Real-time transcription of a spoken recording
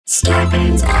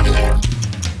Scarpins Avenue.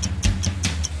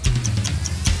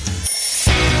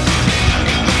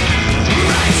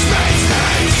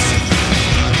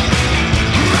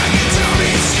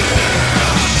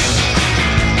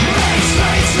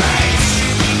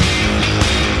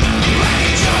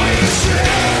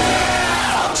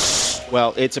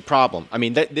 Well, it's a problem. I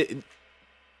mean,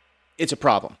 it's a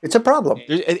problem. It's a problem.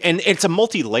 And it's a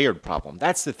multi-layered problem.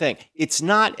 That's the thing. It's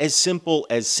not as simple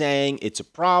as saying it's a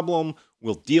problem,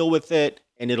 we'll deal with it,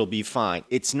 and it'll be fine.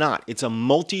 It's not. It's a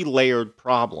multi-layered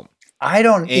problem. I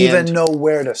don't even know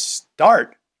where to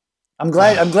start. I'm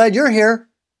glad you're here.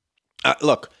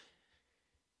 Look,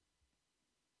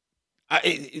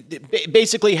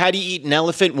 basically, how do you eat an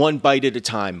elephant? One bite at a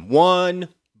time. One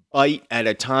bite at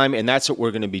a time, and that's what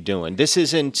we're going to be doing. This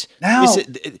isn't... Now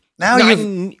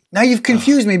you've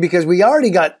confused me because we already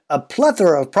got a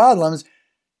plethora of problems.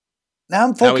 Now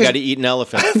I'm focused. Now we got to eat an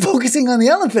elephant. I'm focusing on the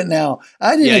elephant now.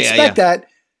 I didn't expect that.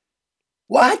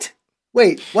 What?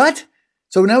 Wait, what?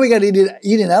 So now we got to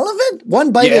eat an elephant?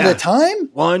 One bite at a time?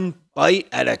 One bite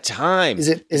at a time. Is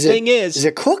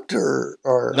it cooked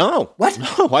or no? What?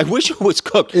 No, I wish it was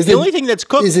cooked. The only thing that's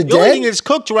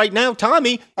cooked right now,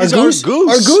 Tommy, is our goose.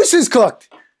 Our goose is cooked.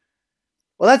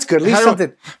 Well, that's good. At least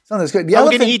something's good. How are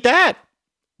we going to eat that?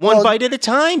 One bite at a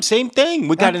time. Same thing.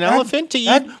 We got an elephant to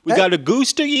eat. We got a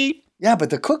goose to eat. Yeah,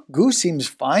 but the cooked goose seems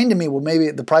fine to me. Well, maybe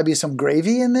there'll probably be some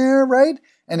gravy in there, right?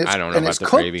 And I don't know about the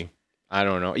gravy. I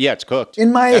don't know. Yeah, it's cooked.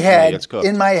 In my head,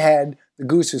 the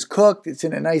goose is cooked. It's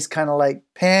in a nice kind of like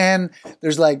pan.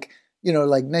 There's like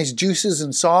nice juices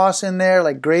and sauce in there,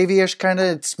 like gravy-ish kind of.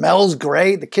 It smells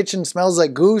great. The kitchen smells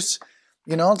like goose.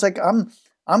 It's like I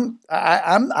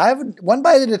have one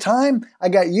bite at a time. I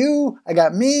got you. I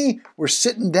got me. We're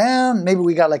sitting down. Maybe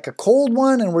we got like a cold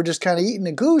one, and we're just kind of eating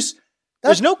a goose.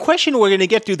 There's no question we're going to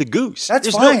get through the goose. That's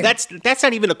fine. That's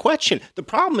not even a question. The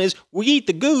problem is we eat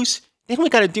the goose, then we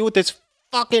got to deal with this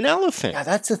fucking elephant. Yeah,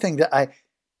 that's the thing.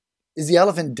 Is the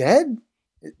elephant dead?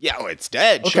 Yeah, it's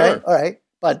dead. Okay, sure. All right,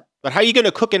 but how are you going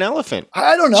to cook an elephant?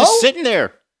 I don't know. It's just sitting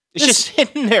there. It's just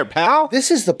sitting there, pal. This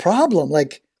is the problem.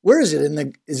 Like, where is it?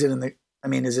 Is it in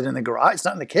the garage? It's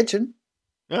not in the kitchen.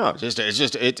 No,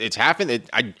 it's half in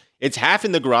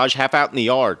the garage, half out in the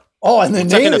yard. Oh, and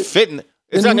it's not going to fit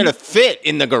it's not going to fit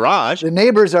in the garage. The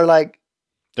neighbors are like,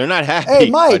 they're not happy. Hey,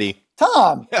 Mike, buddy.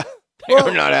 Tom,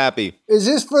 they're not happy. Is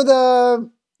this for the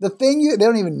thing? They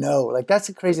don't even know. Like, that's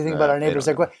the crazy thing about our neighbors.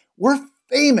 Like, what? We're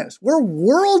famous. We're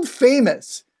world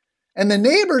famous, and the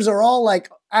neighbors are all like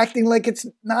acting like it's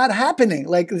not happening.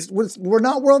 Like we're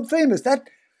not world famous.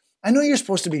 I know you're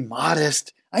supposed to be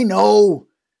modest. I know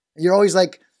you're always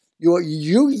like when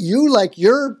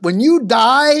you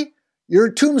die. Your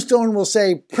tombstone will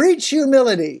say, preach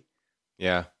humility.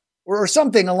 Yeah. Or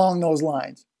something along those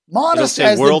lines. Modest it'll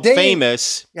say as world the day,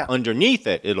 famous. Yeah. Underneath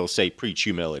it, it'll say preach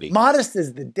humility. Modest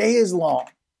as the day is long.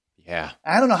 Yeah.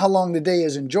 I don't know how long the day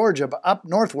is in Georgia, but up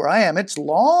north where I am, it's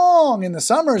long. In the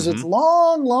summers, It's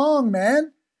long, long,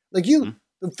 man. Like the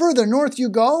further north you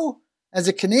go, as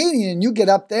a Canadian, you get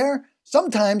up there,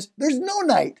 sometimes there's no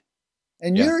night.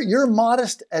 And you're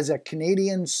modest as a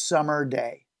Canadian summer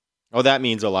day. Oh, that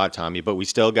means a lot, Tommy, but we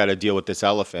still got to deal with this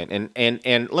elephant.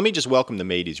 And let me just welcome the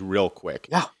mateys real quick.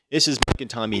 Yeah. This is Mike and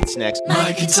Tom Eat Snacks.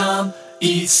 Mike and Tom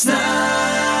Eat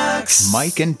Snacks.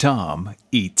 Mike and Tom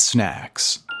Eat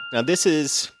Snacks. Now, this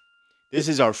is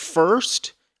our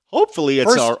first, hopefully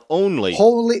it's our only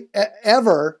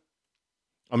ever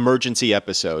emergency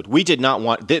episode. We did not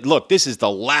want, look, this is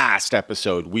the last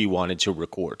episode we wanted to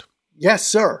record. Yes,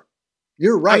 sir.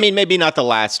 You're right. I mean, maybe not the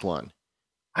last one.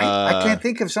 I can't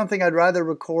think of something I'd rather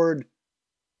record.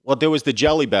 Well, there was the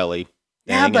Jelly Belly.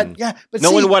 But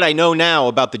knowing what I know now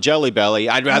about the Jelly Belly,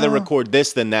 I'd rather record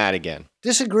this than that again.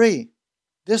 Disagree.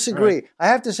 Right. I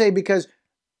have to say, because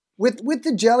with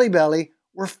the Jelly Belly,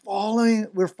 we're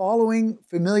following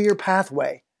familiar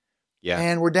pathway. Yeah.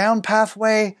 And we're down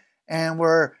pathway, and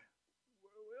we're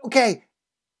okay.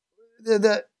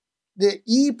 The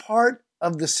E part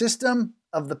of the system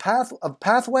of the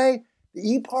pathway. The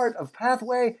E part of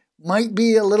pathway might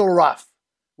be a little rough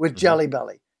with Jelly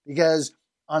Belly, because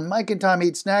on Mike and Tom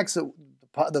Eat Snacks,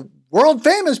 the world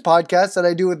famous podcast that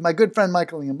I do with my good friend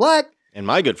Michael Ian Black and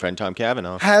my good friend Tom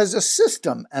Cavanaugh has a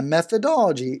system, a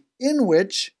methodology in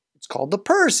which it's called the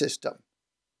PUR system.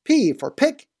 P for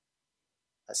pick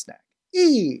a snack.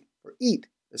 E for eat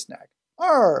the snack.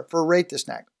 R for rate the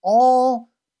snack. All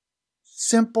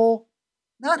simple.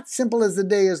 Not simple as the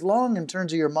day is long in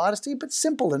terms of your modesty, but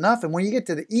simple enough. And when you get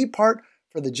to the E part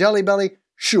for the Jelly Belly,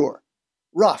 sure,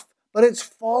 rough, but it's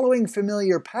following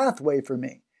familiar pathway for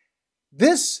me.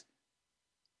 This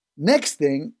next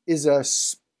thing is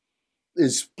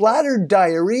is splattered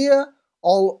diarrhea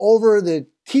all over the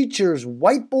teacher's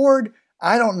whiteboard.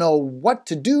 I don't know what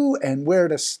to do and where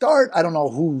to start. I don't know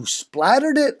who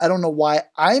splattered it. I don't know why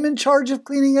I'm in charge of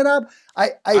cleaning it up.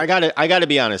 I gotta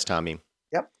be honest, Tommy.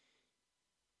 Yep.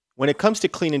 When it comes to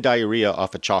cleaning diarrhea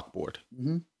off a chalkboard,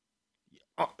 Mm-hmm.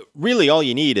 Really all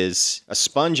you need is a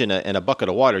sponge and a bucket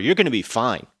of water. You're going to be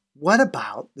fine. What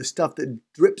about the stuff that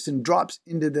drips and drops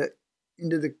into the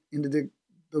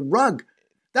rug?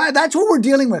 That's what we're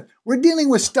dealing with. We're dealing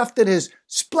with stuff that is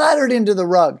splattered into the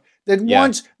rug. That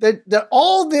wants that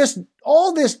all this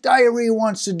diarrhea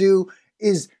wants to do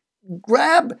is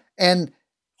grab and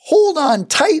hold on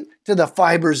tight to the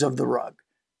fibers of the rug.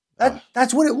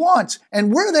 That's what it wants.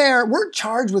 And we're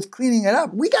charged with cleaning it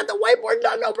up. We got the whiteboard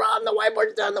done, no problem. The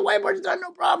whiteboard's done, no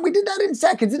problem. We did that in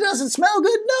seconds. It doesn't smell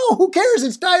good. No, who cares?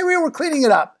 It's diarrhea, we're cleaning it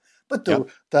up. But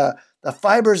the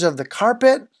fibers of the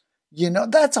carpet,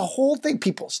 that's a whole thing.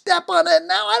 People step on it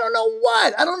now. I don't know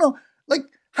what. I don't know. Like,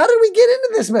 how did we get into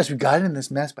this mess? We got into this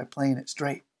mess by playing it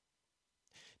straight.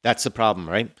 That's the problem,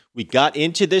 right? We got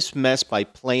into this mess by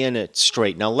playing it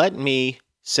straight. Now let me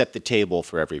set the table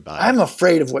for everybody. I'm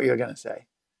afraid of what you're going to say.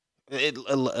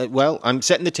 Well, I'm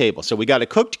setting the table. So we got a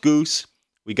cooked goose.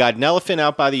 We got an elephant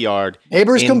out by the yard.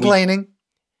 Neighbors complaining.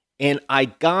 And I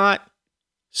got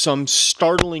some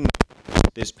startling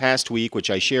this past week, which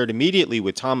I shared immediately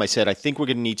with Tom. I said, I think we're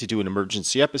going to need to do an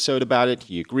emergency episode about it.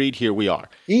 He agreed. Here we are.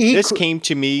 This came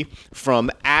to me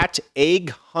from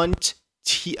 @egghung,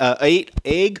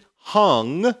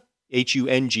 HUNGTPBS,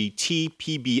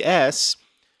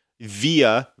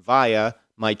 via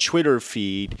my Twitter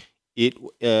feed.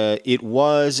 It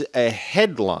was a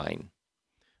headline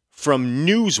from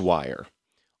Newswire,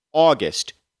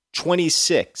 August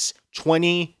 26,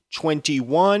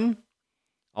 2021.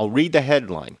 I'll read the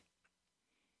headline.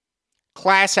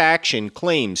 Class action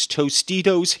claims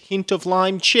Tostitos hint of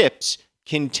lime chips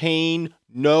contain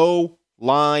no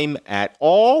lime at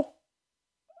all.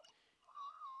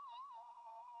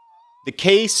 The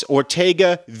case,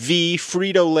 Ortega v.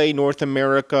 Frito-Lay North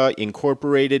America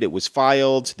Incorporated. It was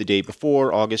filed the day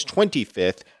before, August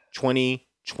 25th,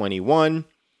 2021.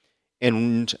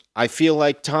 And I feel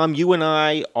like, Tom, you and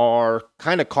I are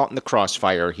kind of caught in the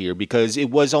crossfire here because it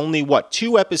was only,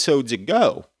 2 episodes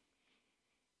ago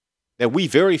that we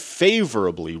very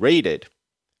favorably rated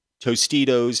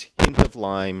Tostitos hint of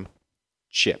lime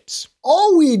chips.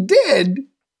 All we did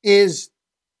is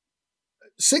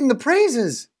sing the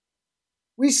praises.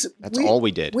 That's all we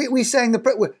did. We sang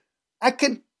the I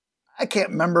can't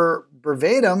remember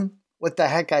verbatim what the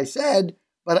heck I said,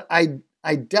 but I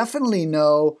definitely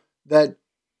know that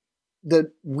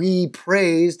we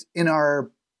praised in our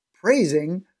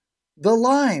praising the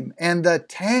lime and the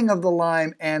tang of the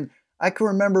lime. And I can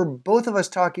remember both of us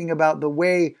talking about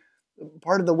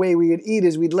part of the way we would eat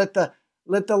is we'd let the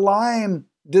lime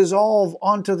dissolve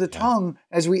onto the tongue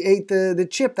as we ate the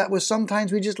chip. That was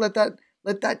sometimes we just let that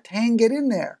tang get in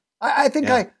there. I think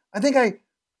I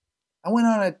went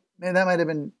on a, man, that might have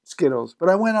been Skittles, but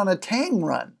I went on a tang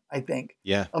run, I think.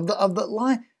 Yeah. Of the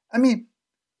lime. I mean,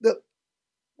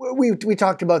 we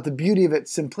talked about the beauty of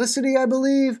its simplicity, I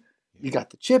believe. You got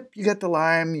the chip, you got the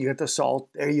lime, you got the salt.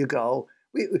 There you go.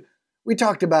 We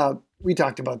talked about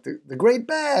the great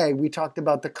bag. We talked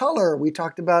about the color. We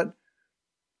talked about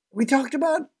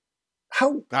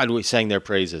how God, we sang their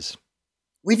praises.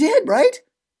 We did, right?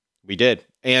 We did.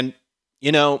 And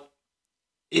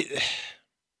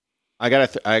I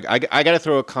gotta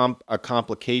throw a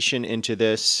complication into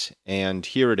this, and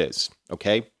here it is.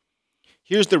 Okay.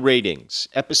 Here's the ratings.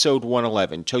 Episode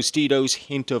 111, Tostitos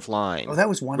hint of lime. Oh, that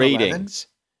was 111? Ratings,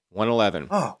 111.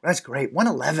 Oh, that's great.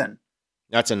 111.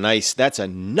 That's a nice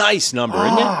number,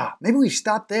 isn't it? Maybe we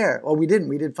stopped there. Well, we didn't.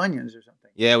 We did Funyuns or something.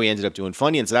 Yeah, we ended up doing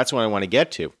Funyuns. So that's what I want to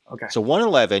get to. Okay. So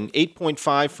 111,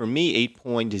 8.5 from me,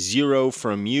 8.0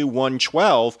 from you,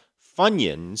 112.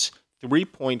 Funyuns,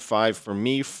 3.5 from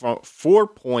me,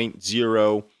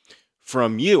 4.0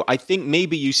 from you. I think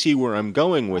maybe you see where I'm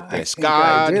going with this.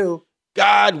 I do.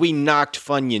 God, we knocked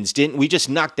Funyuns, didn't we? Just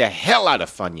knocked the hell out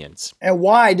of Funyuns. And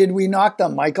why did we knock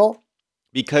them, Michael?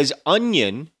 Because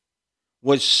Onion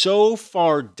was so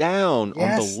far down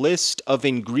on the list of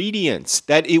ingredients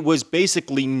that it was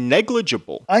basically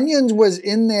negligible. Onion was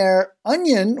in there in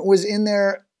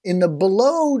the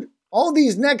below, all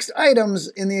these next items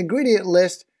in the ingredient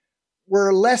list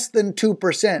were less than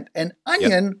 2%. And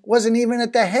onion wasn't even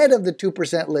at the head of the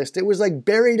 2% list. It was like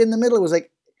buried in the middle. It was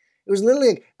literally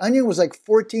like, onion was like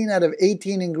 14 out of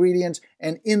 18 ingredients,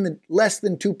 and in the less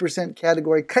than 2%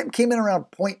 category, came in around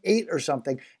 0.8 or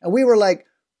something. And we were like,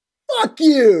 fuck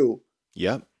you.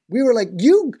 Yep. We were like,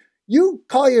 you You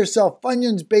call yourself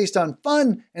Funyuns based on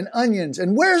fun and onions.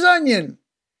 And where's onion?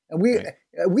 And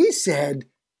we said,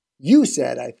 you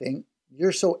said, I think,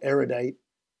 you're so erudite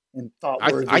and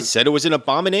thought-worthy. I said it was an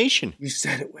abomination. You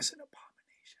said it was an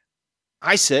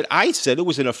abomination. I said it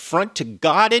was an affront to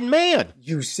God and man.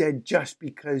 You said just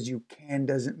because you can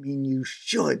doesn't mean you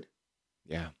should.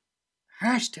 Yeah.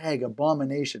 Hashtag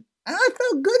abomination. And I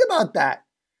felt good about that.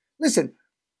 Listen,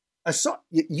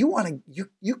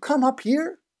 you come up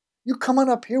here, you come on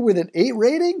up here with an 8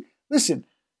 rating? Listen,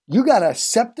 you got a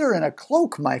scepter and a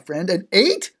cloak, my friend. An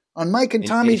 8 on Mike and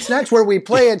Tom Eat Snacks where we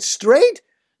play it straight?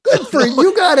 Good for you.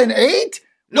 You got an 8?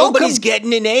 Nobody's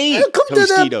getting an 8. Welcome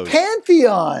to the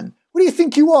Pantheon. What do you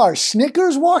think you are,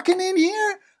 Snickers walking in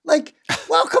here? Like,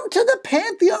 welcome to the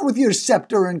Pantheon with your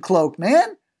scepter and cloak,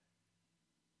 man.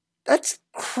 That's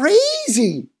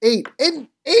crazy. 8 and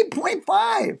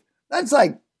 8.5. That's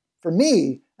like, for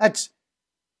me, that's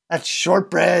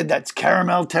shortbread. That's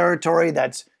caramel territory.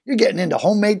 You're getting into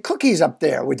homemade cookies up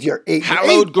there with your 8.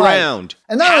 Hallowed ground.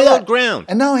 Hallowed ground.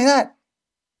 And not only that,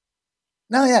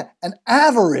 an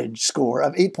average score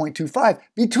of 8.25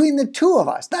 between the two of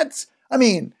us.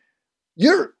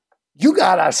 You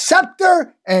got a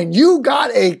scepter and you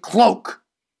got a cloak.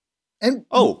 And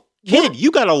kid,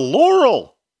 you got a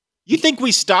laurel. You think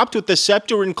we stopped with the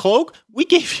scepter and cloak? We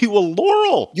gave you a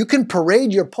laurel. You can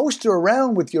parade your poster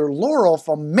around with your laurel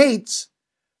from Mates,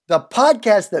 the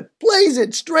podcast that plays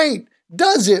it straight,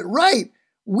 does it right.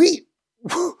 We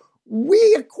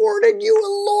accorded you a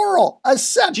laurel, a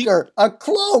scepter, a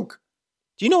cloak.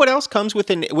 Do you know what else comes with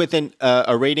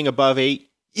a rating above 8?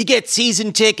 You get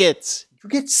season tickets. You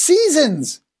get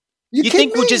seasons. You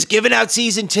think we're just giving out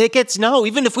season tickets? No,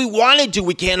 even if we wanted to,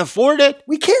 we can't afford it.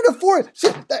 We can't afford it.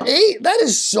 So the 8, that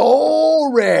is so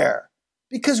rare.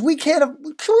 Because we can't,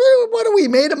 what are we,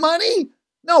 made of money?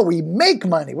 No, we make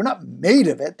money. We're not made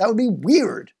of it. That would be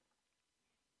weird.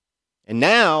 And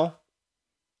now,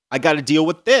 I got to deal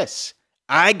with this.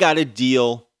 I got to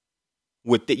deal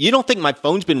with it. You don't think my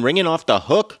phone's been ringing off the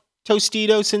hook,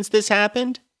 Tostito, since this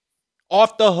happened?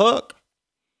 Off the hook.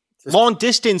 Long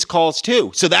distance calls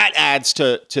too. So that adds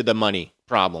to the money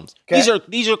problems. Okay.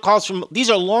 These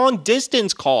are long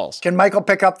distance calls. Can Michael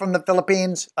pick up from the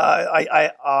Philippines?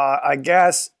 I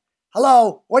guess.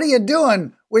 Hello, what are you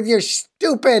doing with your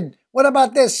stupid, what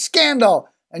about this scandal?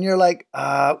 And you're like,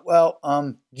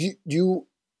 you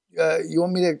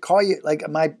want me to call you, like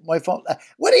my phone?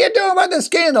 What are you doing about the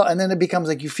scandal? And then it becomes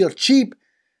like you feel cheap,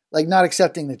 like not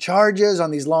accepting the charges on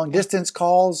these long distance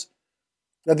calls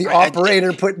that the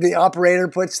operator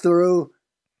puts through.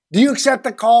 Do you accept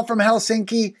the call from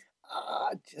Helsinki?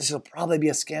 This will probably be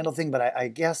a scandal thing, but I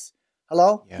guess.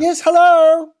 Hello? Yeah. Yes,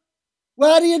 hello.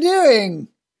 What are you doing?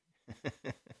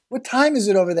 What time is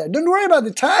it over there? Don't worry about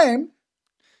the time.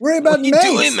 Worry about mates. What are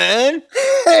you doing, man?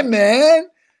 Hey, man.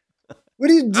 What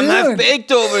are you doing? I'm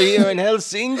half-baked over here in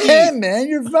Helsinki. Hey, man,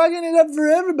 you're fucking it up for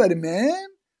everybody, man.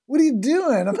 What are you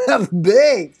doing? I'm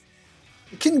half-baked.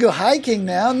 I can go hiking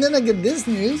now, and then I get this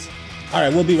news. All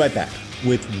right, we'll be right back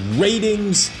with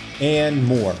ratings and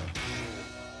more.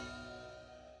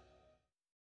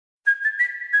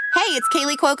 Hey, it's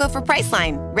Kaylee Cuoco for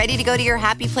Priceline. Ready to go to your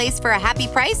happy place for a happy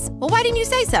price? Well, why didn't you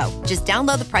say so? Just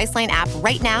download the Priceline app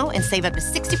right now and save up to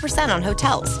 60% on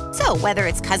hotels. So whether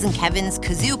it's Cousin Kevin's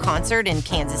Kazoo Concert in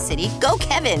Kansas City, go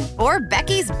Kevin, or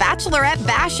Becky's Bachelorette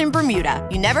Bash in Bermuda,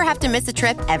 you never have to miss a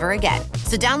trip ever again.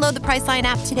 So download the Priceline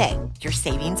app today. Your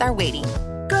savings are waiting.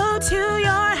 Go to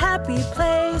your happy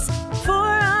place for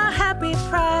a happy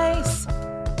price.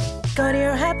 Go to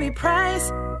your happy price,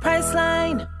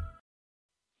 Priceline.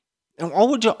 And all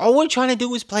we're trying to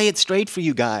do is play it straight for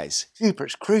you guys.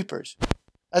 Jeepers creepers.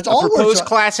 That's all. Proposed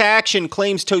class action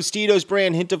claims Tostitos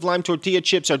brand Hint of Lime tortilla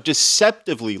chips are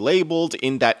deceptively labeled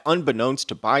in that, unbeknownst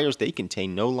to buyers, they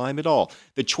contain no lime at all.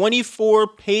 The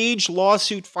 24-page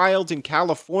lawsuit filed in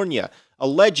California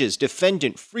alleges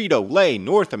defendant Frito-Lay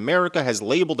North America has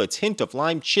labeled its Hint of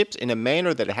Lime chips in a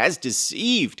manner that has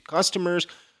deceived customers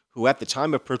who at the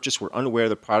time of purchase were unaware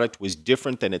the product was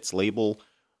different than its label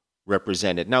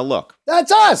represented. Now look.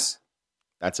 That's us.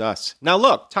 That's us. Now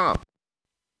look, Tom.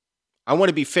 I want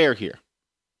to be fair here.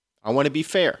 I want to be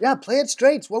fair. Yeah, play it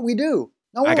straight. It's what we do.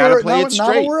 I got to play it straight.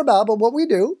 Not what we're about, but what we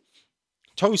do.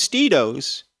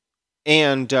 Tostitos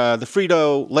and the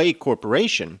Frito-Lay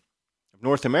Corporation of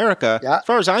North America, as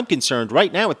far as I'm concerned,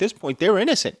 right now at this point, they're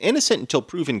innocent. Innocent until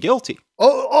proven guilty.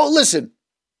 Oh, listen.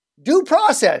 Due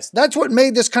process. That's what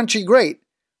made this country great.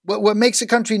 What makes the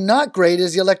country not great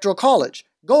is the Electoral College.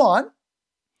 Go on.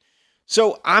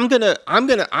 So I'm gonna,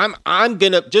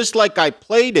 just like I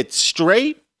played it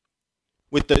straight,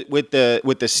 with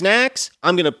the snacks,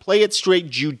 I'm going to play it straight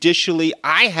judicially.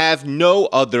 I have no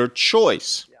other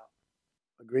choice.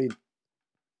 Agreed.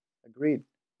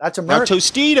 That's America. Now,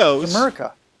 Tostitos. It's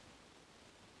America.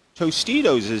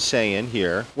 Tostitos is saying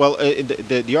here, well,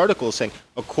 the article is saying,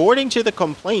 according to the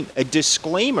complaint, a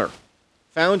disclaimer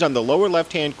found on the lower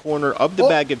left-hand corner of the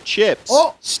bag of chips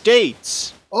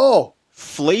states,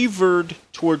 flavored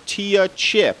tortilla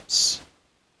chips,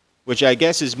 which I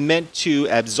guess is meant to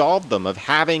absolve them of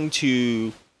having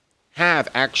to have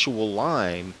actual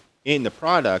lime in the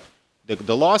product.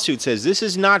 The lawsuit says this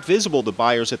is not visible to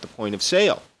buyers at the point of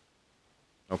sale.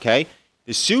 Okay?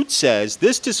 The suit says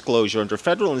this disclosure under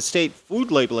federal and state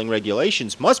food labeling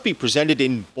regulations must be presented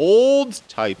in bold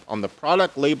type on the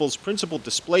product label's principal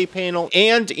display panel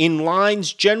and in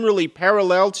lines generally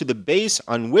parallel to the base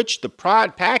on which the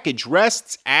package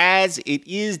rests as it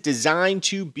is designed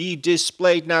to be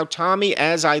displayed. Now, Tommy,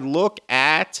 as I look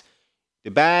at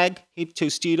the bag,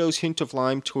 Tostitos, hint of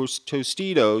lime,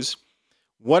 Tostitos,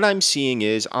 what I'm seeing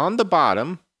is on the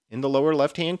bottom, in the lower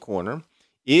left-hand corner,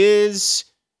 is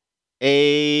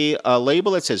a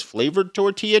label that says flavored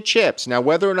tortilla chips. Now,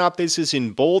 whether or not this is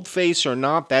in boldface or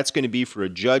not, that's going to be for a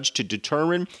judge to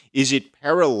determine. Is it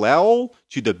parallel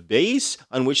to the base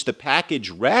on which the package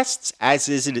rests as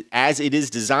it is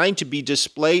designed to be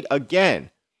displayed? Again,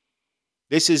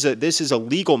 this is a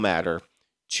legal matter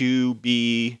to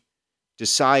be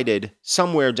decided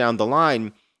somewhere down the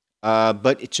line.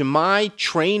 But to my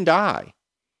trained eye,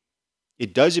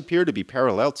 it does appear to be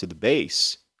parallel to the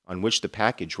base on which the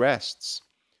package rests.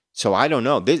 So I don't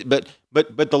know. But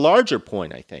the larger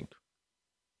point, I think,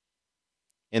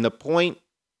 and the point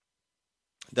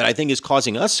that I think is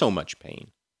causing us so much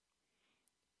pain,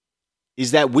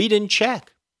 is that we didn't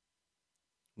check.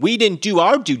 We didn't do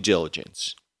our due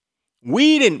diligence.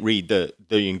 We didn't read the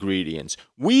ingredients.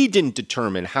 We didn't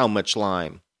determine how much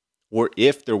lime or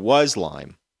if there was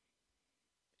lime.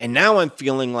 And now I'm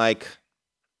feeling like,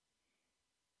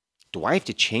 do I have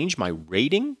to change my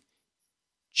rating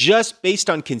just based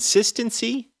on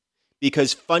consistency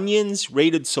because Funyuns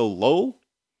rated so low?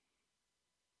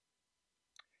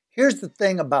 Here's the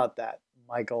thing about that,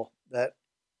 Michael, that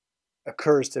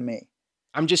occurs to me.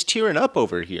 I'm just tearing up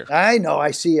over here. I know,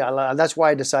 I see. That's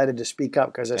why I decided to speak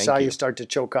up, because I saw you start to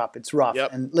choke up. It's rough.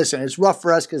 Yep. And listen, it's rough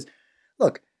for us because,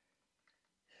 look,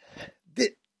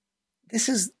 this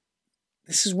is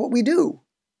what we do.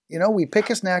 You know, we pick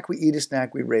a snack, we eat a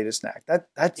snack, we rate a snack.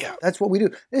 That's what we do.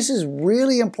 This is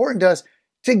really important to us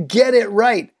to get it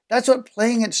right. That's what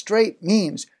playing it straight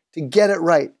means, to get it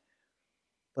right.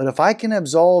 But if I can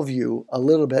absolve you a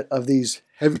little bit of these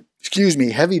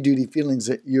heavy-duty feelings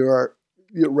that you're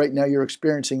right now you're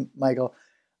experiencing, Michael,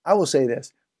 I will say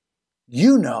this.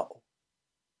 You know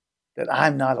that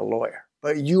I'm not a lawyer,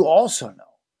 but you also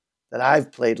know that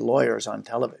I've played lawyers on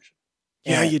television.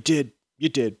 Yeah, you did. You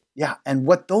did. Yeah, and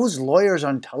what those lawyers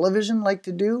on television like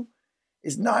to do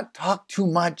is not talk too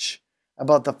much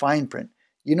about the fine print.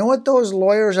 You know what those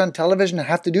lawyers on television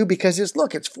have to do? Because it's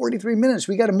 43 minutes.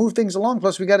 We got to move things along.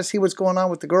 Plus, we got to see what's going on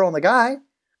with the girl and the guy,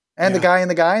 and the guy and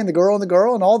the guy, and the girl,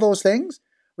 and all those things.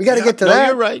 We got to get to that.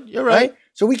 You're right. You're right.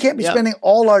 So we can't be spending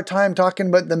all our time talking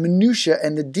about the minutia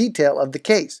and the detail of the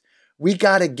case. We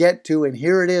got to get to, and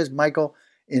here it is, Michael,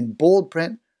 in bold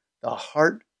print, the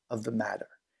heart of the matter.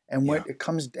 And what it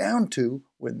comes down to,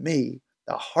 with me,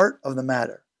 the heart of the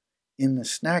matter in the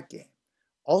snack game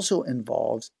also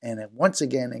involves, and once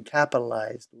again in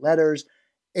capitalized letters,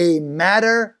 a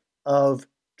matter of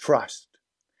trust.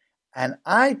 And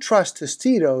I trust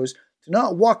Tostitos to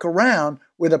not walk around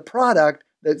with a product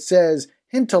that says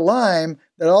hint of lime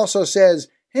that also says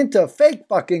hint of fake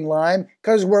fucking lime,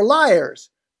 because we're liars.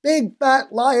 Big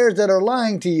fat liars that are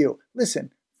lying to you.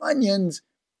 Listen, Funyuns,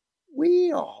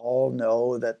 we all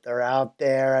know that they're out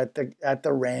there at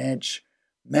the ranch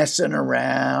messing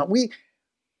around.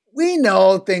 We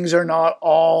know things are not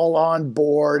all on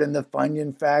board in the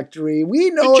Funyun factory. We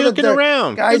know that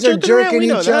the guys are jerking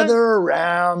each other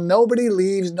around. Nobody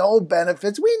leaves, no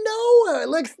benefits. We know,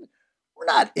 we're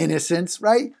not innocents,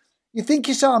 right? You think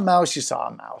you saw a mouse, you saw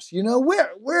a mouse. You know,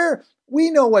 we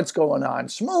know what's going on.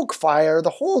 Smoke, fire, the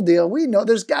whole deal. We know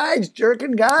there's guys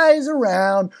jerking guys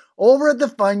around over at the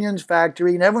Funyuns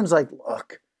factory, and everyone's like,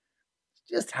 look,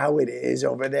 it's just how it is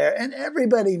over there. And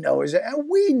everybody knows it. And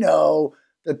we know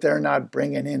that they're not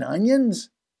bringing in onions.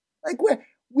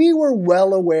 We were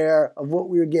well aware of what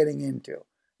we were getting into.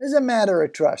 It's a matter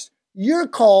of trust. You're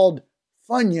called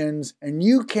Funyuns, and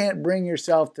you can't bring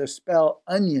yourself to spell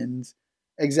onions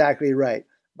exactly right.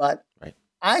 But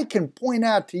I can point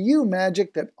out to you,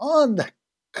 Magic, that on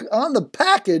the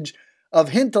package of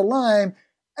hint of lime,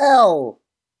 L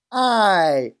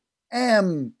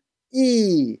No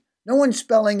one's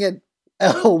spelling it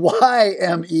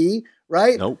Lyme,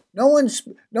 right? Nope. No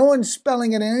one's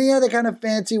spelling it in any other kind of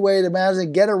fancy way to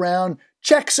imagine get around.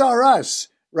 Checks are us,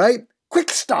 right? Quick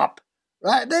stop,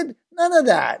 right? None of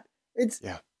that.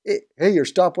 Hey, your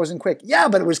stop wasn't quick. Yeah,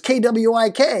 but it was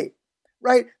KWIK,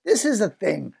 right? This is a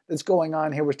thing that's going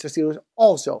on here with Tostitos.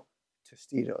 Also,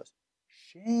 Tostitos,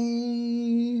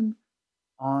 shame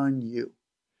on you.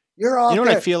 You're out You know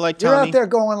there, what I feel like, Tommy? You're out there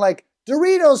going like,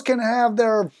 Doritos can have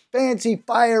their fancy,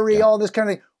 fiery, all this kind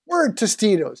of thing. We're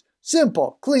Tostitos.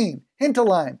 Simple, clean, hint of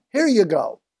lime. Here you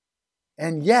go.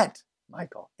 And yet,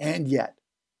 Michael,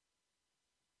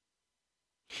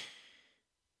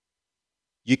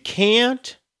 you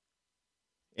can't,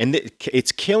 and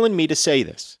it's killing me to say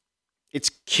this. It's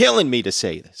killing me to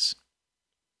say this.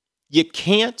 You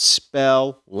can't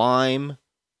spell lime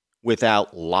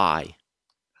without lie.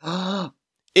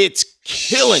 It's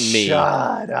killing me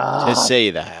to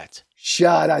say that.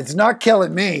 Shut up. It's not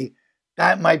killing me.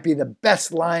 That might be the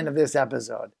best line of this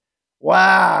episode.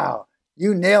 Wow.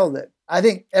 You nailed it. I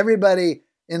think everybody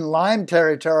in Lyme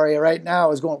territory right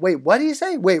now is going, wait, what did he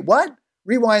say? Wait, what?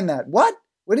 Rewind that. What?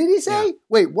 What did he say? Yeah.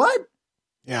 Wait, what?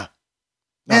 Yeah.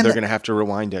 No, they're going to have to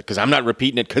rewind it because I'm not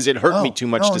repeating it because it hurt me too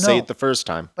much to say it the first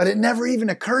time. But it never even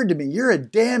occurred to me. You're a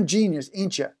damn genius,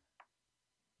 ain't you?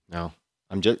 No.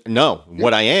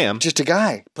 What I am. Just a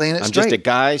guy playing it straight. I'm just a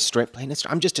guy straight playing it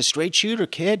straight. I'm just a straight shooter,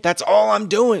 kid. That's all I'm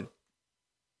doing.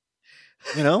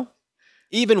 You know?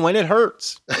 Even when it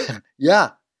hurts.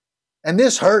 Yeah. And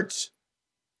this hurts.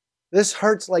 This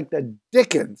hurts like the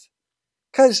dickens.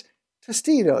 Because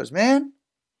Tostitos, man,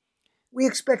 we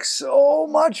expect so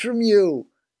much from you.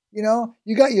 You know,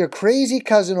 you got your crazy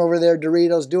cousin over there,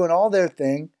 Doritos, doing all their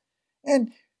thing.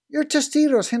 And your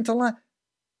Tostitos, hint of lime.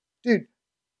 Dude,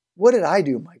 what did I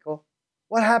do, Michael?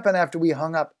 What happened after we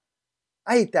hung up?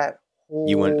 I ate that whole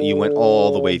You went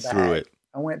all the way bag. through it.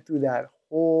 I went through that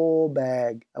whole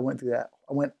bag. I went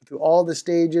through all the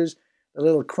stages, the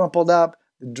little crumpled up,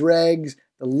 the dregs,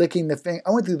 the licking the finger.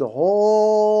 I went through the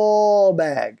whole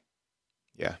bag.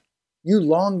 Yeah. You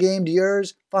long gamed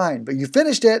yours, fine, but you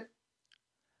finished it.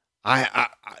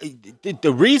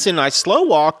 The reason I slow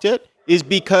walked it is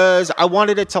because I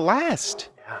wanted it to last.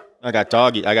 Yeah. I got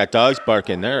dogs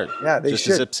barking. They're just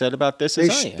as upset about this as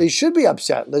I am. They should be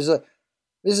upset. This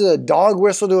is a dog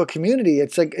whistle to a community.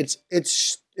 It's like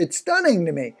it's stunning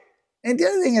to me. And the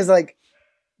other thing is like,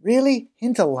 really?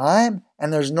 Hint of lime?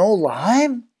 And there's no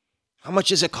lime? How much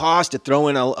does it cost to throw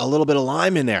in a little bit of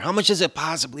lime in there? How much does it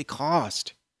possibly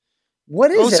cost? What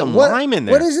is it? Some lime in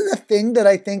there. What is it? The thing that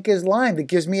I think is lime that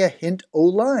gives me a hint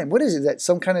of lime. What is it? That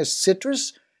some kind of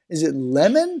citrus? Is it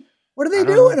lemon? What are they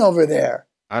doing over there?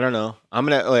 I don't know. I'm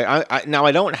gonna now.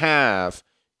 I don't have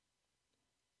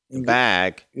the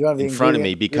bag in front of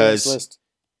me because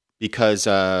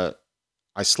I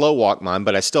slow walked mine,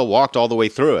 but I still walked all the way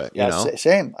through it. Yeah, you know?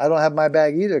 Same. I don't have my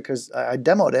bag either because I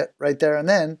demoed it right there and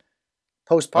then.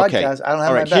 Post podcast, okay. I don't have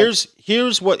all my right, bag.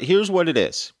 Here's what it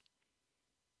is.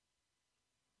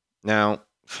 Now,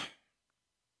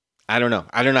 I don't know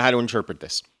how to interpret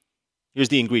this. Here's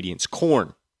the ingredients: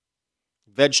 corn,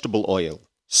 vegetable oil,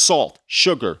 salt,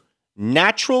 sugar,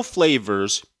 natural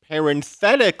flavors,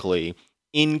 parenthetically,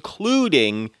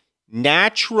 including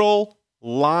natural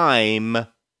lime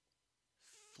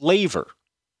flavor.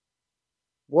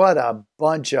 What a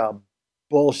bunch of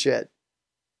bullshit.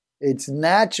 It's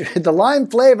natural. The lime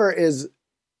flavor is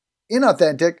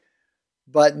inauthentic,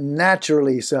 but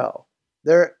naturally so.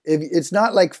 It's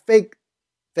not like fake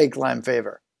lime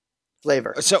flavor.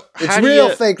 So it's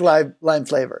real fake lime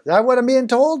flavor. Is that what I'm being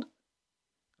told?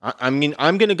 I mean,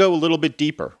 I'm going to go a little bit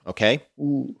deeper, okay?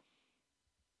 Ooh.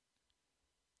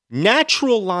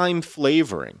 Natural lime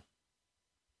flavoring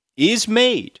is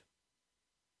made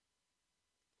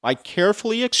by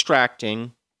carefully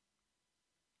extracting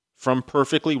from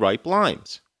perfectly ripe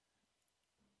limes.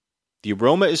 The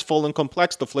aroma is full and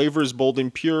complex. The flavor is bold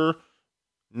and pure.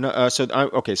 So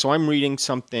I'm reading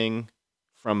something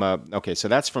from so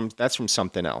that's from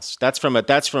something else. That's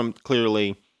from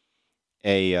clearly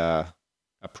a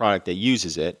product that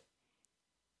uses it.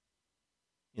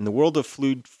 In the world of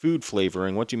food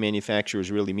flavoring, what do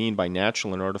manufacturers really mean by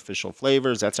natural and artificial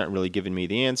flavors? That's not really giving me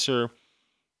the answer.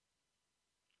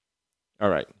 All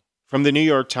right. From the New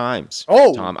York Times.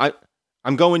 Oh, Tom,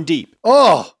 I'm going deep.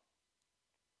 Oh,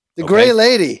 the gray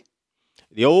lady.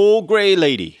 The old gray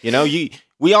lady. You know,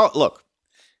 we all look.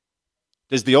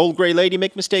 Does the old gray lady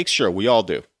make mistakes? Sure, we all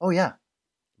do. Oh yeah.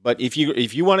 But if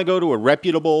you want to go to a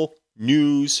reputable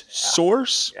news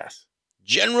source, yes.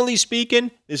 Generally speaking,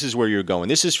 this is where you're going.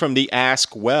 This is from the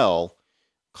Ask Well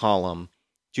column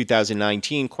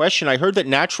 2019 question. I heard that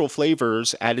natural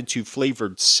flavors added to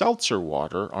flavored seltzer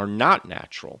water are not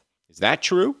natural. Is that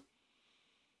true?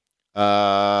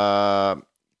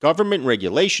 Government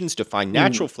regulations define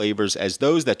natural flavors as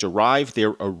those that derive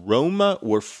their aroma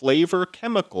or flavor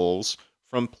chemicals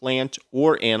from plant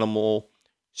or animal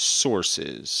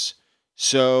sources.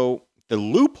 So the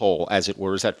loophole, as it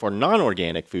were, is that for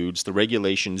non-organic foods, the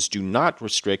regulations do not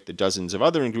restrict the dozens of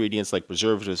other ingredients like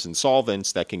preservatives and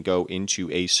solvents that can go into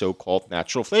a so-called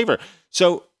natural flavor.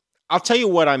 So I'll tell you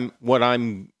what I'm,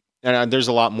 and there's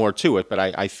a lot more to it, but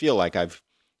I feel like I've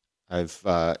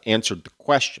answered the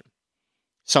question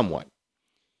somewhat.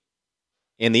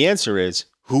 And the answer is,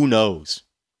 who knows?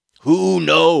 Who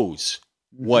knows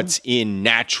what's in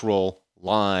natural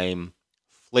lime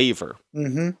flavor?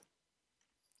 Mm-hmm.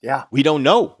 Yeah. We don't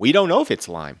know. We don't know if it's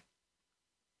lime.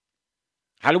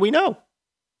 How do we know?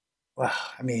 Well,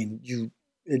 I mean, you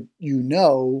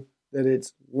know that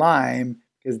it's lime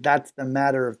because that's the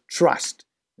matter of trust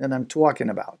that I'm talking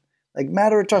about. Like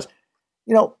matter of trust.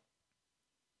 You know,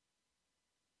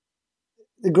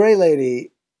 the gray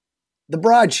lady, the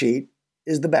broadsheet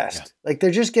is the best. Yeah. Like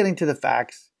they're just getting to the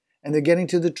facts and they're getting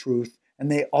to the truth,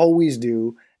 and they always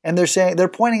do. And they're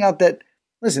pointing out that,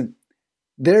 listen,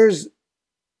 there's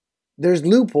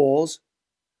loopholes,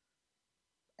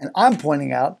 and I'm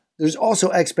pointing out there's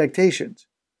also expectations.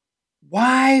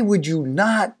 Why would you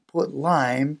not put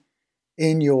lime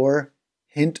in your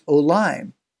hint o'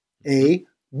 lime? A.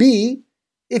 B.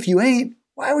 If you ain't,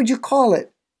 why would you call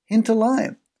it hint o'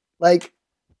 lime? Like,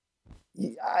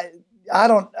 I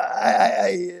don't.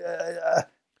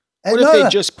 What if they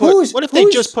just put? What if they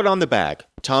just put on the bag,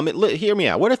 Tom? Hear me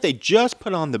out. What if they just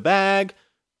put on the bag,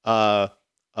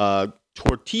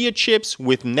 tortilla chips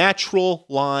with natural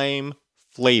lime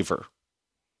flavor?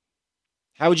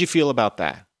 How would you feel about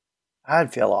that?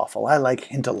 I'd feel awful. I like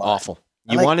hint of lime. Awful.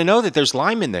 You want to know that there's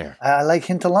lime in there. I like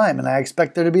hint of lime, and I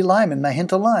expect there to be lime in my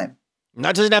hint of lime. And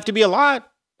that doesn't have to be a lot.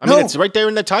 I mean, it's right there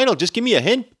in the title. Just give me a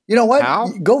hint. You know what? How?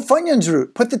 Go Funyuns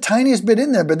route. Put the tiniest bit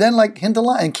in there, but then like hint of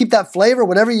lime and keep that flavor,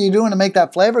 whatever you're doing to make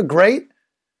that flavor, great.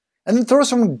 And then throw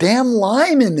some damn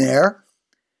lime in there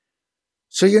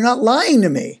so you're not lying to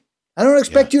me. I don't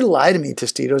expect you to lie to me,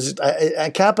 Tostitos.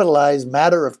 I capitalize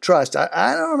matter of trust.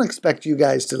 I don't expect you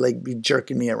guys to like be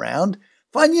jerking me around.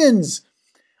 Funyuns.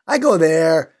 I go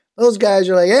there. Those guys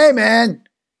are like, hey, man.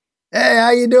 Hey,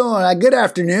 how you doing? Good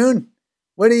afternoon.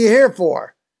 What are you here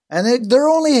for? And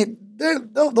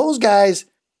those guys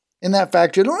in that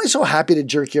factory, they're only so happy to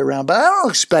jerk you around. But I don't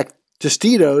expect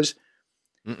Tostitos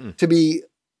to be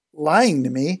lying to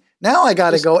me. Now I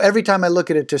got to go every time I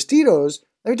look at a Tostitos,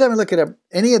 every time I look at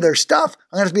any of their stuff,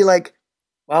 I'm going to be like,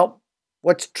 well,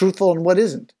 what's truthful and what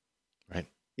isn't? Right.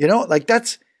 You know, like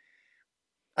that's,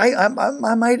 I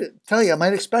might tell you, I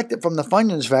might expect it from the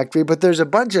Funyuns factory, but there's a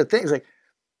bunch of things. Like,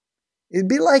 it'd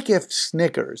be like if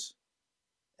Snickers,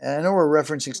 and I know we're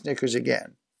referencing Snickers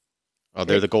again. Oh,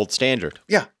 they're the gold standard.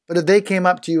 Yeah. But if they came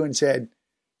up to you and said,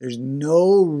 there's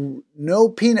no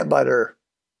peanut butter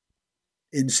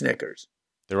in Snickers.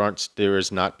 There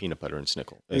is not peanut butter in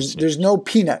Snickers. There's no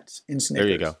peanuts in Snickers.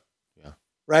 There you go. Yeah.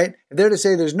 Right? If they're to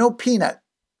say there's no peanut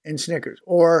in Snickers,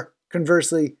 or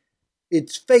conversely,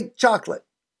 it's fake chocolate,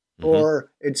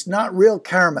 or it's not real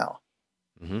caramel,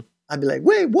 I'd be like,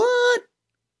 wait, what?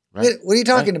 Right. What are you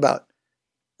talking about?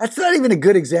 That's not even a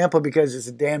good example because it's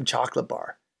a damn chocolate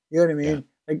bar. You know what I mean? Yeah.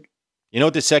 Like, you know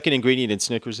what the second ingredient in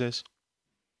Snickers is?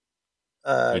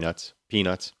 Peanuts.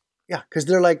 Yeah, because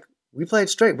they're like, we play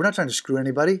it straight. We're not trying to screw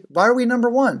anybody. Why are we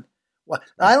number one? Well,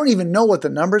 I don't even know what the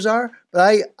numbers are,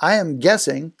 but I am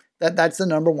guessing that that's the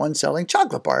number one selling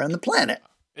chocolate bar on the planet.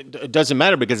 It doesn't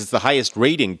matter because it's the highest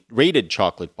rated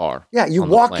chocolate bar. Yeah, you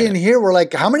walk in here, we're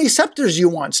like, how many scepters you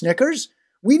want, Snickers?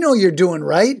 We know you're doing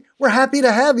right. We're happy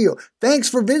to have you. Thanks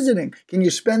for visiting. Can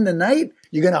you spend the night?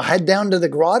 You're going to head down to the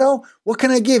grotto? What can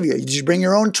I give you? You just bring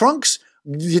your own trunks?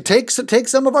 You take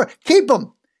some of our... Keep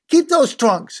them. Keep those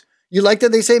trunks. You like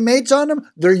that they say mates on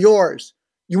them? They're yours.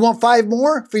 You want 5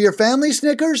 more for your family,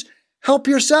 Snickers? Help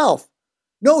yourself.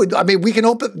 No, I mean, we can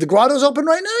open... The grotto's open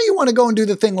right now. You want to go and do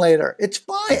the thing later. It's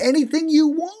fine. Anything you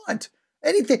want.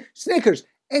 Anything. Snickers,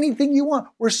 anything you want.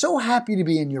 We're so happy to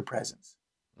be in your presence.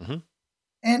 Mm-hmm.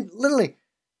 And literally,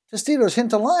 Tostitos,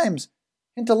 hint of lime.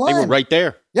 They were right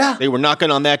there. Yeah. They were knocking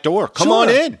on that door. Come on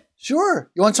in. Sure.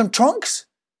 You want some trunks?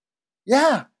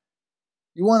 Yeah.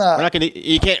 You want to? We're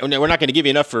not gonna give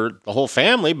you enough for the whole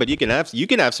family, but you can have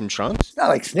some trunks. It's not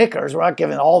like Snickers. We're not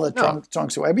giving all the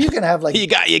trunks away, but you can have like you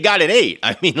got an 8.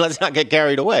 I mean, let's not get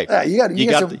carried away. Yeah, you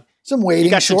got some waiting.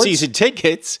 You got shorts. some season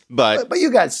tickets, but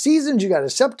you got seasons. You got a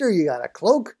scepter. You got a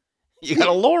cloak. You got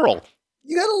a laurel.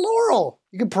 You got a laurel.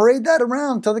 You can parade that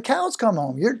around till the cows come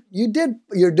home.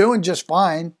 You're doing just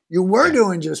fine. You were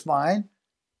doing just fine.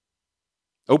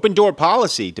 Open door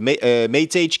policy to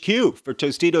Mates HQ for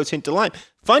Tostitos Hint to Lime.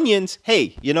 Funyuns,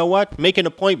 hey, you know what? Make an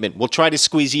appointment. We'll try to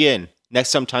squeeze you in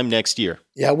sometime next year.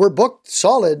 Yeah, we're booked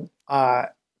solid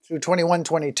through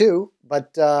 21-22,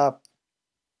 but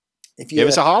if you give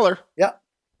us a holler. Yeah.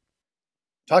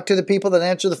 Talk to the people that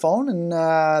answer the phone, and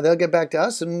they'll get back to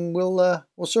us, and we'll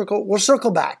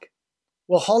circle back.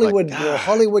 We'll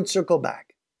Hollywood circle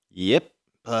back. Yep,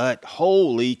 but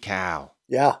holy cow.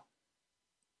 Yeah.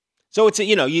 So it's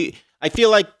I feel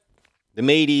like the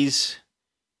mateys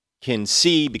can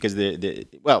see because I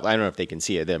don't know if they can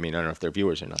see it. I mean, I don't know if they're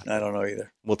viewers or not. I don't know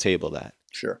either. We'll table that.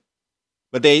 Sure.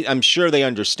 But I'm sure they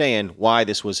understand why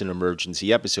this was an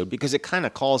emergency episode, because it kind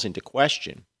of calls into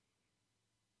question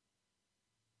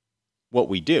what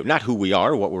we do, not who we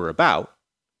are or what we're about.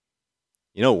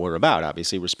 You know what we're about,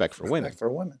 obviously, respect for women. Respect for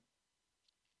women.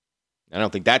 I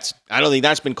don't think that's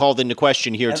been called into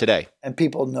question here today. And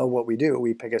people know what we do.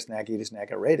 We pick a snack, eat a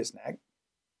snack, and rate a snack.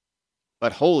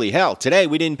 But holy hell, today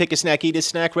we didn't pick a snack, eat a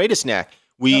snack, rate a snack.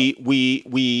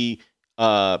 We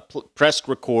pressed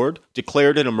record,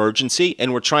 declared an emergency,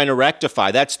 and we're trying to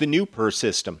rectify. That's the new PER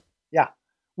system. Yeah.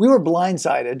 We were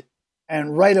blindsided,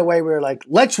 and right away we were like,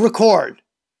 let's record.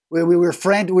 We were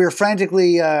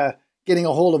frantically getting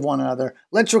a hold of one another.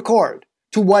 Let's record.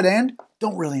 To what end?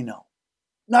 Don't really know.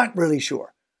 Not really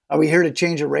sure. Are we here to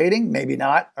change a rating? Maybe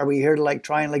not. Are we here to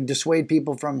try and dissuade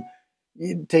people from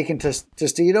taking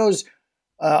Tostitos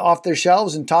off their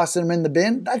shelves and tossing them in the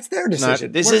bin? That's their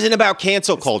decision. This isn't about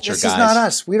cancel culture, guys. This is not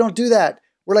us. We don't do that.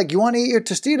 We're like, you want to eat your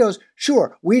Tostitos?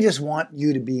 Sure. We just want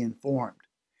you to be informed.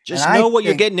 Just know what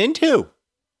you're getting into.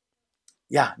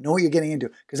 Yeah, know what you're getting into.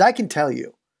 Because I can tell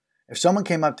you, if someone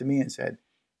came up to me and said,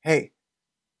 "Hey,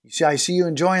 I see you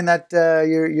enjoying that.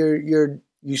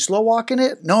 You slow walking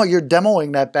it? No, you're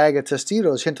demoing that bag of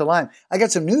Tostitos, Hint of Lime. I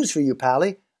got some news for you,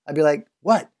 Pally." I'd be like,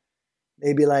 "What?"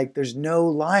 They'd be like, "There's no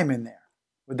lime in there."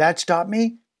 Would that stop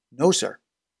me? No, sir.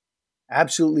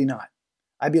 Absolutely not.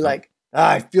 I'd be like,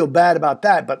 I feel bad about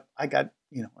that, but I got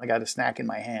a snack in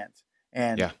my hands,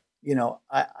 and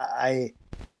I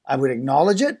would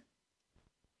acknowledge it.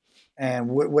 And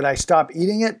would I stop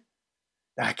eating it?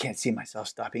 I can't see myself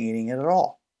stopping eating it at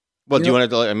all. Well, do you want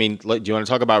to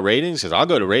talk about ratings? Because I'll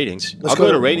go to ratings. I'll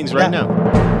go to ratings right now.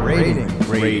 Ratings.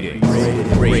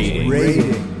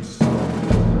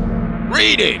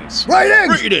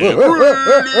 Addendum.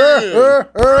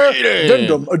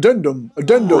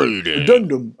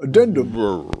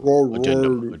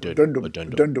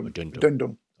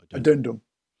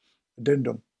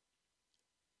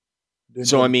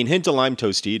 So, Hint of Lime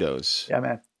Tostitos. Yeah,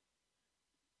 man.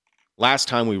 Last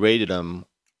time we rated them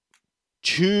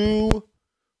 2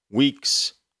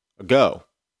 weeks ago,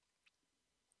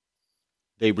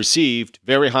 they received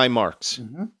very high marks.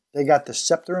 Mm-hmm. They got the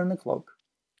scepter and the cloak.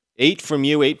 8 from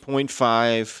you,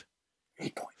 8.5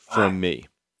 from me.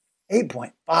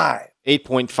 8.5.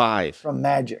 8.5 from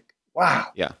Magic. Wow.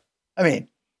 Yeah.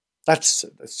 That's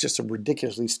just a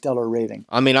ridiculously stellar rating.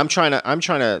 I'm trying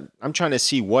to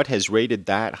see what has rated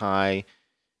that high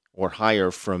or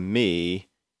higher from me.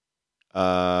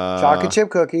 Chocolate chip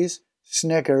cookies,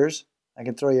 Snickers. I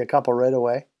can throw you a couple right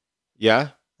away. Yeah.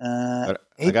 I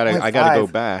gotta go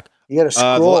back. You gotta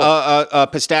scroll.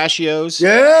 Pistachios.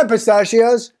 Yeah,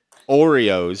 pistachios.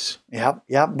 Oreos.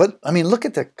 Yeah. But look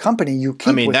at the company you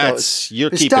keep. With those. You're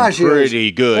keeping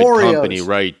pretty good Oreos. Company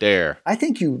right there. I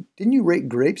think didn't you rate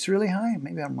grapes really high?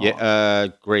 Maybe I'm wrong. Yeah,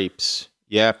 grapes.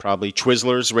 Yeah, probably.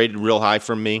 Twizzlers rated real high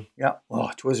from me. Yeah.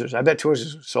 Oh, Twizzlers. I bet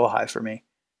Twizzlers was so high for me.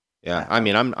 Yeah. I'm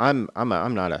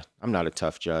not a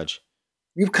tough judge.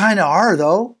 You kind of are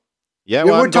though. Yeah.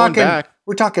 Well, I'm going back.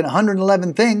 We're talking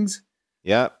 111 things.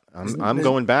 Yeah. I'm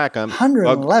going back.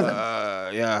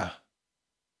 111. Yeah.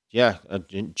 Yeah,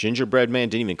 Gingerbread Man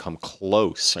didn't even come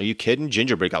close. Are you kidding?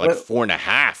 Gingerbread got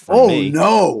 4.5 from me. Oh,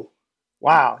 no.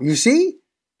 Wow. You see?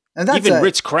 And that's even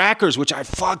Ritz Crackers, which I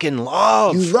fucking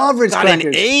love. You love Ritz Crackers. Got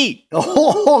an 8.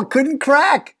 Oh, couldn't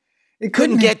crack. It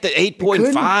couldn't get the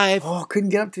 8.5. Oh,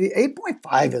 couldn't get up to the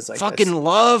 8.5. Is like fucking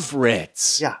love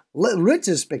Ritz. Yeah. Ritz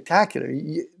is spectacular.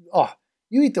 You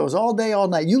eat those all day, all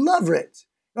night. You love Ritz.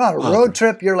 You're on a road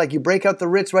trip. You're like, you break out the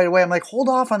Ritz right away. I'm like, hold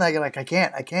off on that. You're like, I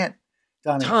can't.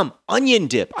 Tom, onion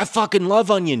dip. I fucking love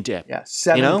onion dip. Yeah,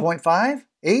 7.5?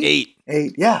 8?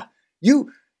 8, yeah.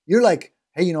 You're like,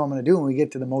 hey, you know what I'm going to do when we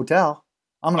get to the motel?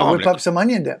 I'm going to whip up some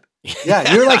onion dip.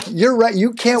 Yeah, you're right.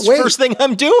 You can't wait. First thing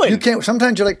I'm doing. You can't.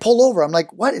 Sometimes you're like, pull over. I'm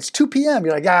like, what? It's 2 p.m.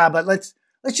 You're like, but let's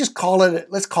just call it.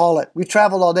 Let's call it. We've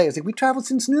traveled all day. It's like, we traveled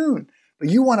since noon. But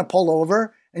you want to pull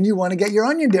over and you want to get your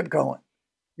onion dip going.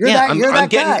 You're that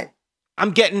guy.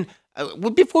 I'm getting.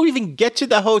 Before we even get to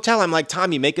the hotel, I'm like,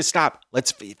 Tommy, make a stop.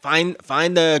 Let's find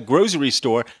the grocery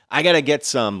store. I gotta get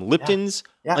some Lipton's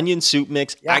onion soup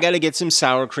mix. I gotta get some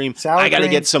sour cream. I gotta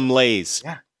get some Lay's.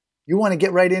 Yeah. You want to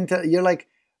get right into. You're like,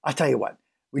 I'll tell you what.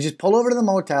 We just pull over to the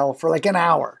motel for like an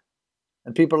hour,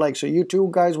 and people are like, so you two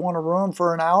guys want a room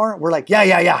for an hour? We're like,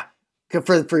 yeah.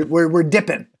 We're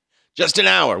dipping. Just an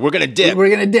hour. We're gonna dip. We're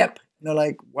gonna dip. And they're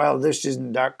like, well, this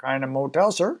isn't that kind of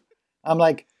motel, sir. I'm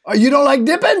like, oh, you don't like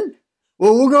dipping?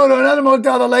 Well, we'll go to another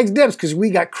motel that likes dips because we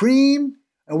got cream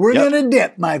and we're gonna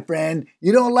dip, my friend.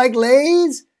 You don't like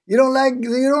Lay's? You don't like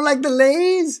the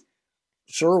Lay's?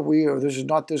 Sir, this is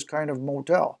not this kind of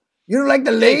motel. You don't like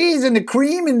the Lay's and the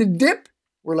cream and the dip?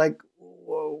 We're like,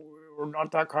 whoa, we're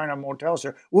not that kind of motel,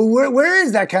 sir. Well, where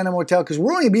is that kind of motel? Because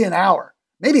we're only be an hour,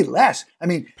 maybe less. I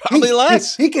mean, probably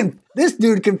less. This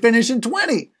dude can finish in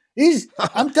 20.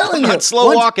 I'm telling you, not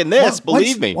slow walking this.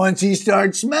 Believe me. Once he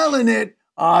starts smelling it,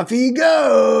 off he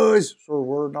goes. So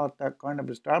we're not that kind of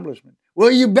establishment.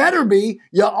 Well, you better be.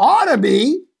 You ought to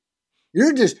be.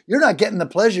 You're not getting the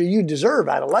pleasure you deserve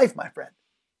out of life, my friend.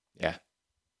 Yeah.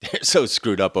 They're so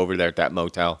screwed up over there at that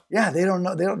motel. Yeah, they don't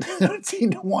know. They don't seem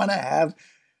to want to have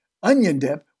onion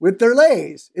dip with their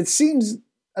Lay's. It seems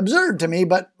absurd to me,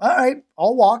 but all right,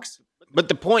 all walks. But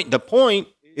the point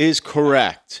is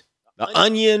correct. The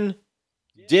onion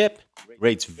dip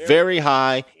rates very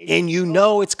high, and you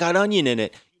know it's got onion in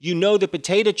it. You know the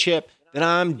potato chip that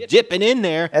I'm dipping in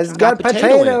there has got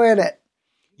potato in it.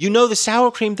 You know the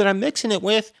sour cream that I'm mixing it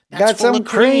with got some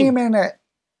cream in it.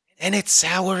 And it's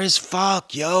sour as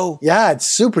fuck, yo. Yeah, it's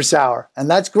super sour, and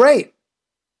that's great.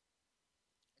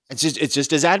 It's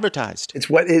just as advertised. It's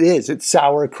what it is. It's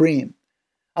sour cream.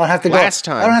 I don't have to go.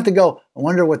 I don't have to go. I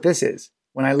wonder what this is.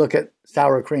 When I look at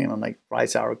sour cream, I'm like, fry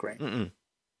sour cream.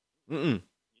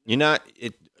 You're not.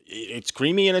 It's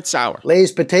creamy and it's sour.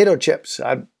 Lay's potato chips.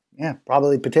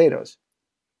 Probably potatoes.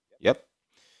 Yep.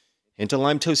 Hint of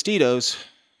lime Tostitos.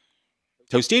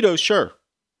 Tostitos, sure.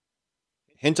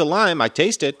 Hint of lime. I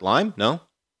taste it. Lime? No.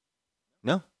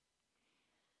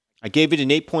 I gave it an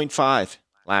 8.5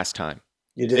 last time.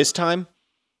 You did. This time,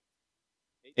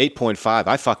 8.5.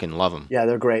 I fucking love them. Yeah,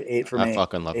 they're great. 8 for me. I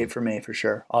fucking love them. 8 for me for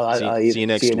sure. I'll see you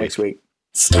next week.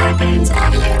 Scarpins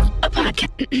Audio,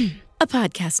 a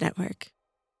podcast network.